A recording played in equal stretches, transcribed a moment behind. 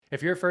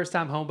if you're a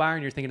first-time home buyer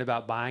and you're thinking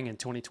about buying in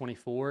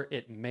 2024,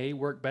 it may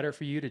work better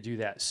for you to do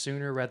that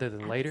sooner rather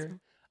than later.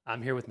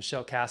 I'm here with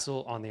Michelle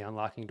Castle on the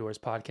Unlocking Doors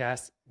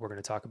podcast. We're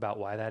going to talk about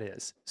why that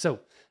is.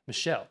 So,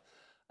 Michelle,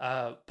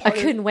 I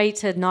couldn't wait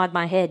to nod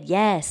my head.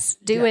 Yes,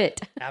 do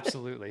it.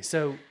 Absolutely.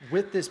 So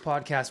with this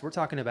podcast, we're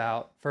talking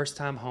about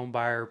first-time home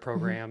buyer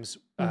programs,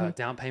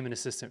 down payment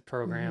assistance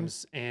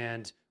programs,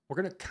 and we're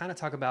going to kind of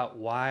talk about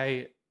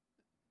why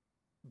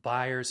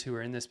buyers who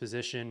are in this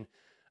position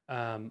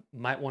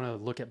might want to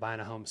look at buying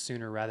a home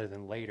sooner rather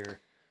than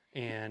later.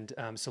 And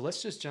so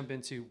let's just jump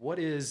into what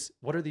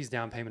are these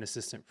down payment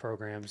assistance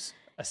programs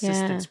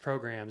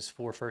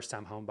for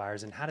first-time home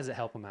buyers, and how does it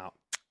help them out?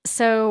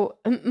 So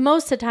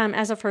most of the time,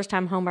 as a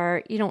first-time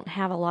homebuyer, you don't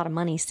have a lot of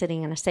money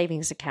sitting in a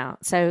savings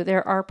account. So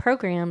there are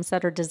programs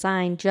that are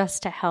designed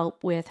just to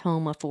help with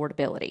home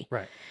affordability.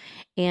 Right.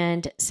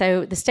 And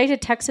so the state of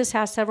Texas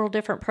has several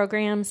different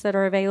programs that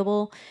are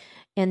available.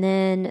 And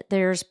then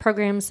there's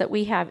programs that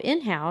we have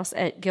in-house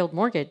at Guild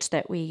Mortgage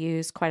that we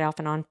use quite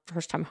often on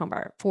first-time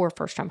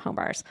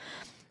homebuyers.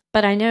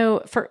 But I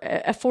know for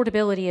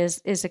affordability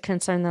is a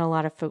concern that a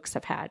lot of folks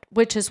have had,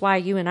 which is why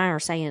you and I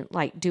are saying,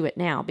 like, do it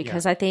now,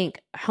 because I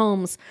think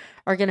homes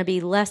are going to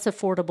be less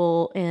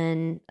affordable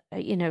in,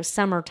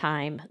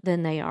 summertime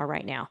than they are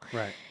right now.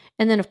 Right.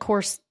 And then, of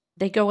course,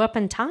 they go up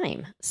in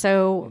time.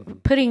 So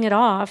putting it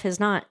off is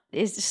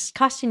just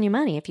costing you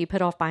money if you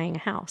put off buying a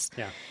house.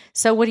 Yeah.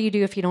 So what do you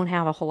do if you don't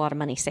have a whole lot of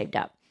money saved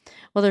up?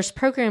 Well, there's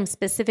programs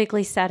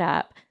specifically set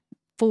up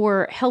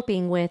for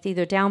helping with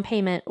either down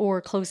payment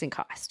or closing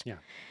cost. Yeah.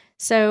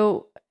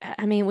 So,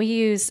 I mean, we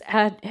use,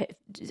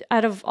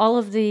 out of all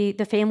of the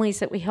families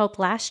that we helped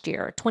last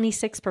year,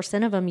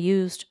 26% of them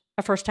used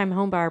a first-time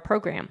homebuyer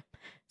program.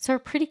 So, they're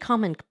pretty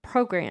common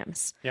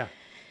programs. Yeah,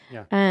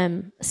 yeah.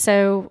 And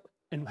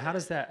how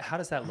does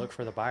that look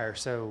for the buyer?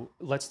 So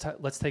let's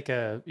take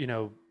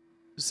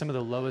some of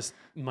the lowest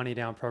money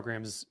down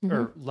programs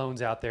or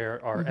loans out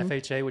there are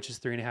FHA, which is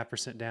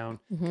 3.5%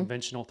 down,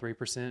 conventional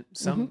 3%.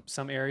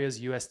 Some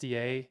areas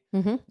USDA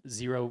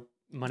 0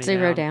 money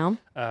zero down.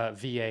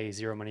 VA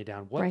 0 money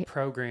down. What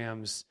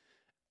programs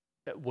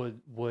would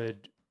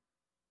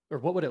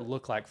what would it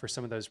look like for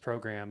some of those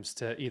programs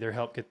to either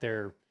help get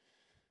their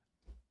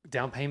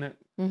down payment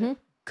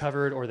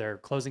covered or their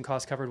closing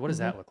costs covered? What does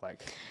that look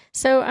like?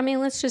 So, I mean,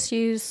 let's just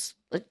use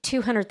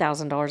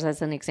 $200,000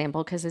 as an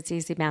example because it's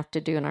easy math to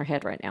do in our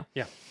head right now.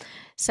 Yeah.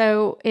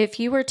 So if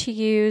you were to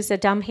use a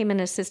down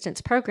payment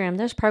assistance program,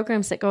 there's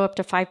programs that go up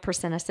to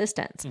 5%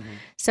 assistance.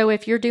 So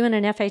if you're doing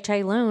an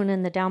FHA loan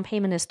and the down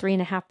payment is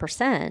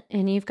 3.5%,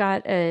 and you've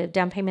got a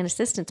down payment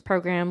assistance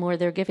program where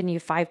they're giving you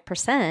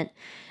 5%,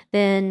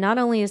 then not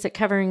only is it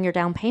covering your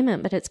down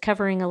payment, but it's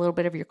covering a little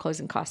bit of your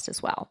closing cost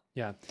as well.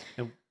 Yeah.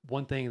 And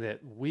one thing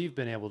that we've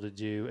been able to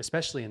do,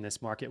 especially in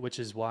this market, which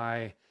is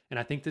why, and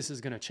I think this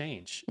is going to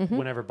change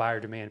whenever buyer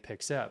demand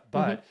picks up,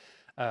 but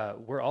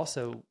we're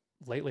also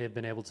lately have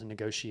been able to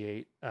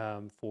negotiate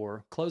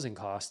for closing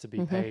costs to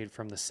be paid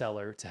from the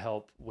seller to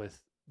help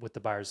with the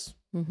buyer's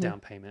down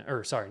payment,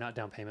 or sorry, not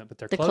down payment, but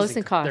their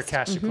closing costs, their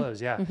cash to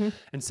close. Yeah.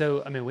 And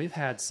so, I mean, we've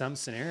had some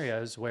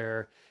scenarios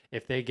where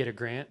if they get a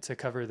grant to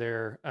cover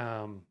their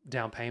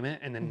down payment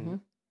and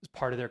then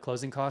part of their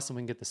closing costs, and we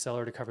can get the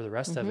seller to cover the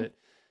rest of it,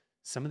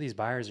 some of these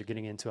buyers are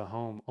getting into a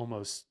home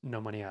almost no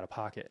money out of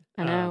pocket.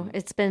 I know.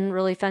 It's been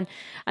really fun.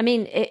 I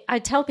mean, I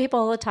tell people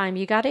all the time,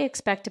 you got to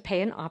expect to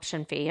pay an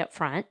option fee up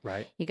front.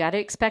 Right. You got to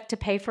expect to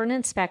pay for an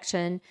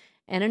inspection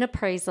and an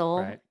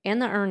appraisal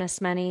and the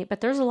earnest money. But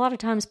there's a lot of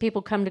times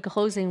people come to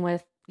closing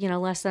with,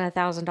 less than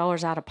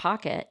 $1,000 out of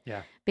pocket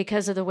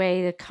because of the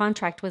way the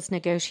contract was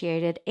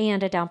negotiated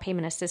and a down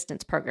payment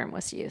assistance program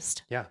was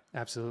used. Yeah,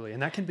 absolutely.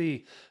 And that can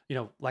be,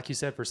 like you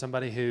said, for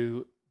somebody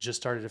who just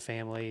started a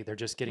family, they're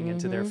just getting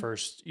into their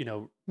first,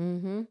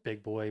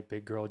 big boy,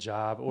 big girl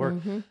job. Or,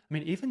 I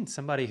mean, even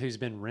somebody who's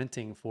been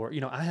renting for,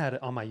 I had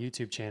on my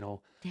YouTube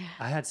channel,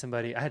 I had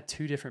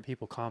 2 different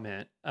people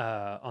comment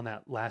on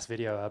that last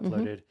video I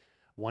uploaded.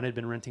 One had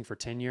been renting for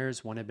 10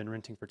 years, one had been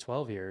renting for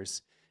 12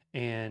 years.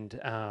 And,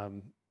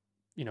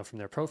 from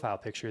their profile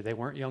picture, they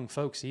weren't young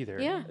folks either.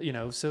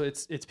 Yeah. So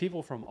it's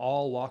people from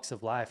all walks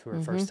of life who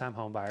are first-time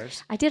home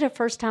buyers. I did a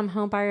first-time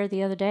home buyer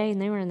the other day,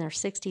 and they were in their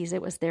 60s.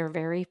 It was their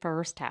very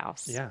first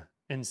house. Yeah.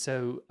 And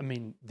so, I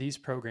mean, these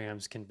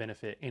programs can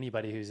benefit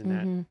anybody who's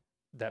in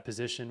that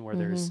position where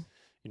there's,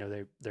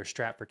 they're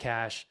strapped for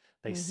cash.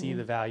 They see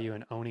the value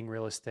in owning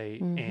real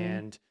estate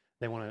and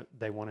they want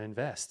to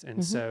invest.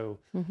 And so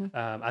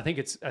I think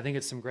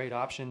it's some great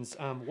options.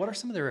 What are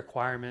some of the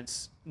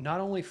requirements, not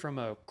only from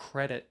a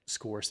credit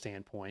score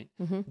standpoint,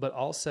 but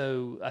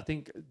also I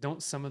think,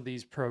 don't some of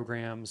these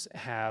programs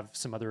have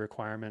some other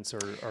requirements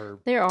or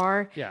there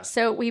are. Yeah.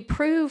 So we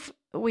prove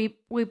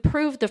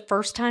the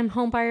first time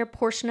home buyer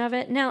portion of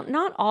it. Now,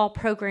 not all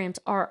programs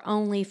are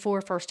only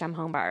for first time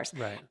home buyers.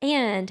 Right.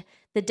 And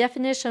the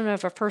definition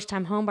of a first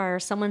time home buyer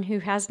is someone who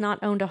has not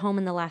owned a home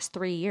in the last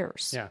 3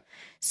 years. Yeah.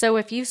 So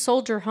if you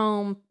sold your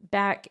home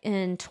back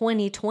in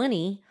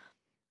 2020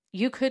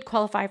 you could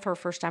qualify for a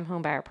first-time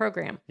homebuyer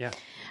program. Yeah.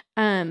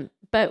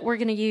 But we're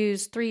going to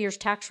use 3 years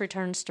tax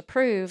returns to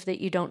prove that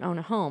you don't own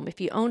a home.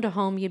 If you owned a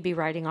home, you'd be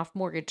writing off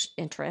mortgage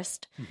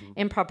interest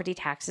and property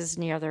taxes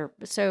and the other.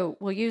 So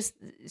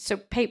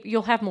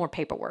you'll have more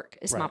paperwork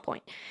is my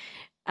point.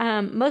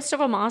 Most of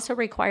them also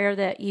require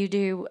that you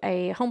do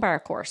a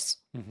homebuyer course.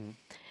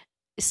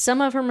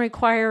 Some of them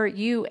require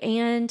you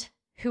and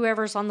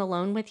whoever's on the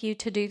loan with you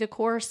to do the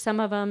course. Some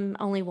of them,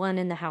 only one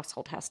in the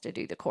household has to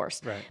do the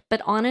course. Right.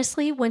 But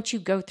honestly, once you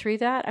go through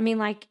that, I mean,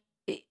 like,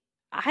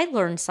 I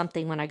learned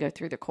something when I go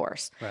through the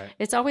course. Right.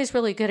 It's always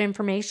really good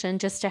information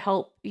just to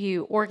help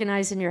you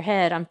organize in your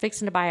head. I'm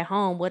fixing to buy a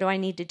home. What do I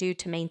need to do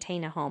to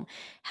maintain a home?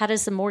 How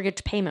does the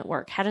mortgage payment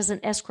work? How does an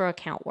escrow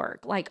account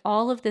work? Like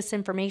all of this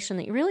information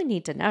that you really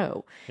need to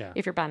know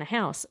if you're buying a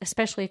house,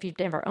 especially if you've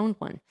never owned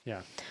one.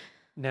 Yeah.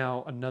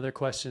 Now, another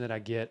question that I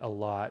get a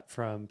lot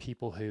from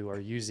people who are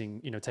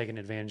using, taking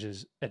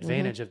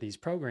advantage of these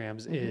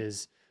programs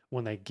is,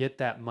 when they get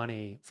that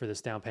money for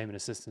this down payment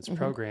assistance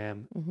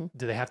program,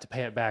 do they have to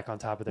pay it back on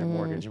top of their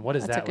mortgage? And what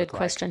does that look like? That's a good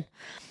question.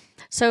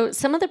 So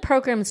some of the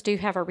programs do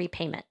have a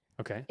repayment.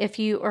 Okay. If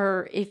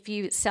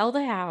you sell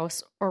the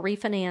house or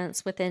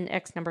refinance within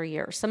X number of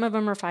years, some of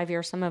them are 5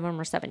 years, some of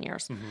them are 7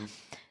 years.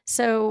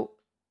 So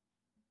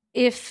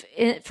if,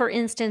 for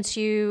instance,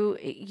 you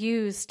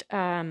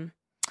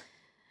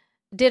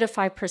did a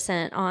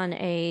 5% on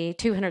a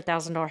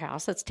 $200,000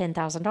 house, that's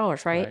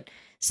 $10,000, right?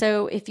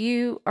 So if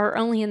you are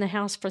only in the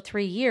house for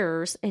 3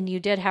 years and you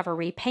did have a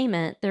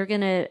repayment, they're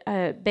going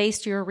to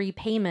base your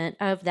repayment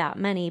of that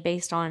money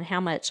based on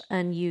how much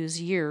unused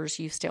years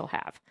you still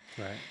have.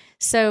 Right.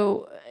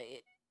 So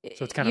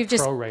it's kind of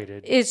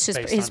prorated. It's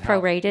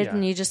prorated,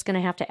 and you're just going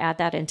to have to add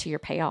that into your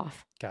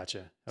payoff.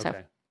 Gotcha. Okay.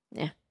 So,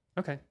 yeah.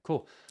 Okay,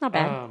 cool. Not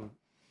bad.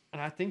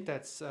 And I think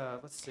that's,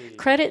 let's see.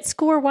 Credit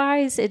score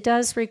wise, it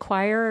does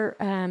require,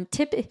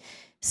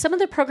 some of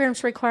the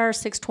programs require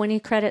 620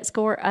 credit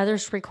score,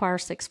 others require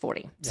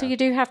 640. So you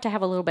do have to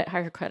have a little bit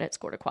higher credit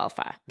score to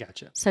qualify.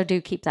 Gotcha. So do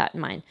keep that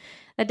in mind.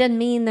 That doesn't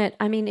mean that,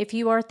 if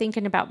you are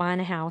thinking about buying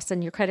a house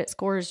and your credit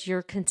scores,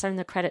 you're concerned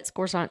the credit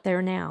scores aren't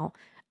there now.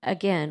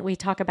 Again, we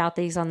talk about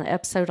these on the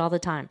episode all the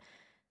time.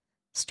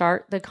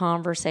 Start the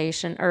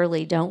conversation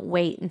early. Don't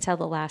wait until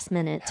the last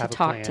minute to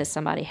talk to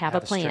somebody. Have a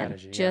plan.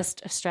 Strategy,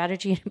 just a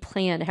strategy and a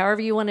plan. However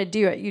you want to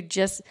do it, you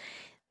just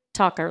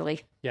talk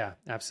early. Yeah,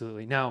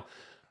 absolutely. Now,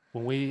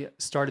 when we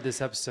started this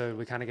episode,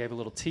 we kind of gave a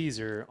little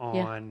teaser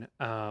on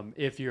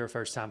if you're a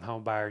first-time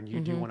home buyer and you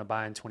do want to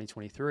buy in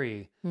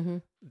 2023,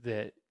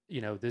 that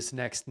this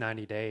next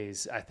 90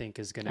 days, I think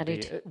is going to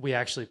be, we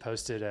actually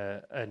posted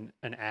an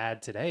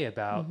ad today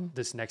about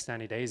this next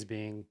 90 days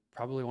being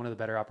probably one of the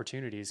better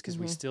opportunities, because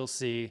we still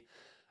see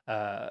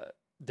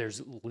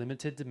there's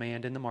limited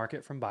demand in the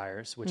market from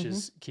buyers, which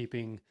is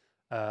keeping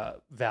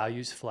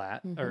values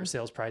flat or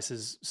sales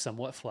prices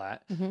somewhat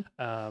flat.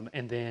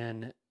 And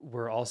then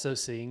we're also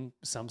seeing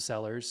some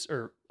sellers,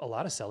 or a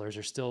lot of sellers,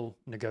 are still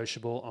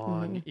negotiable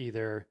on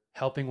either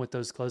helping with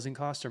those closing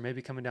costs or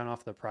maybe coming down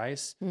off the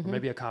price, or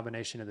maybe a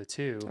combination of the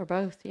two. Or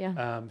both,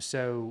 yeah.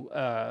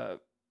 So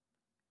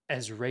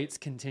as rates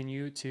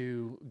continue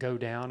to go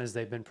down as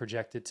they've been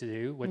projected to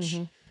do, which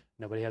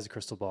nobody has a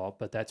crystal ball,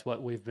 but that's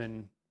what we've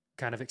been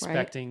kind of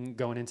expecting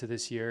going into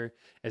this year.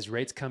 As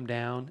rates come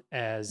down,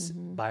 as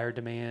buyer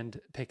demand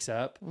picks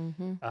up,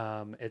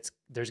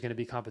 there's going to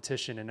be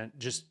competition. And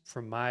just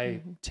from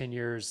my 10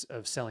 years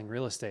of selling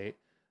real estate,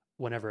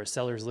 whenever a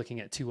seller is looking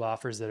at two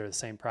offers that are the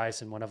same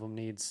price and one of them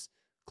needs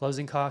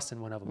closing costs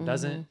and one of them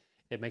doesn't,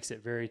 it makes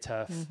it very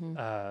tough,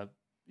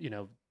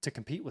 to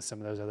compete with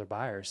some of those other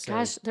buyers. So,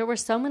 gosh, there were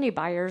so many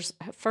buyers,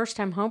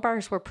 first-time home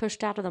buyers were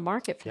pushed out of the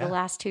market for the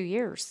last 2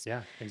 years.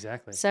 Yeah,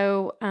 exactly.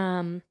 So,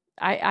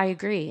 I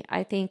agree.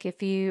 I think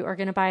if you are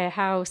going to buy a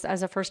house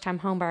as a first-time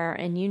home buyer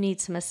and you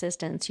need some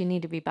assistance, you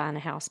need to be buying a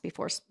house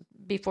before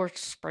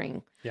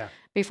spring. Yeah.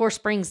 Before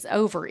spring's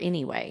over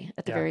anyway,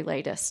 at the very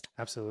latest.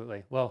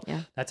 Absolutely. Well,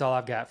 that's all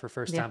I've got for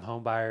first-time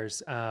home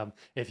buyers.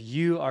 If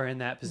you are in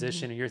that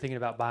position and you're thinking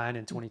about buying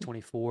in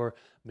 2024,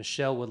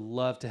 Michelle would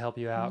love to help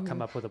you out,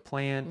 come up with a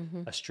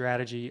plan, a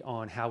strategy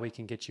on how we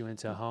can get you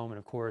into a home. And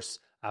of course,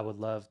 I would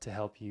love to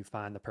help you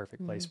find the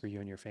perfect place for you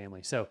and your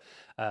family. So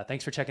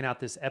thanks for checking out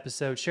this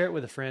episode. Share it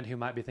with a friend who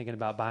might be thinking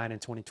about buying in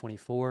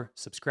 2024.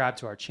 Subscribe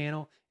to our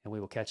channel, and we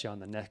will catch you on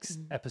the next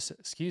episode,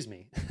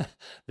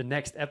 the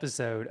next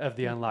episode of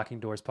the Unlocking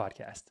Doors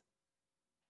podcast.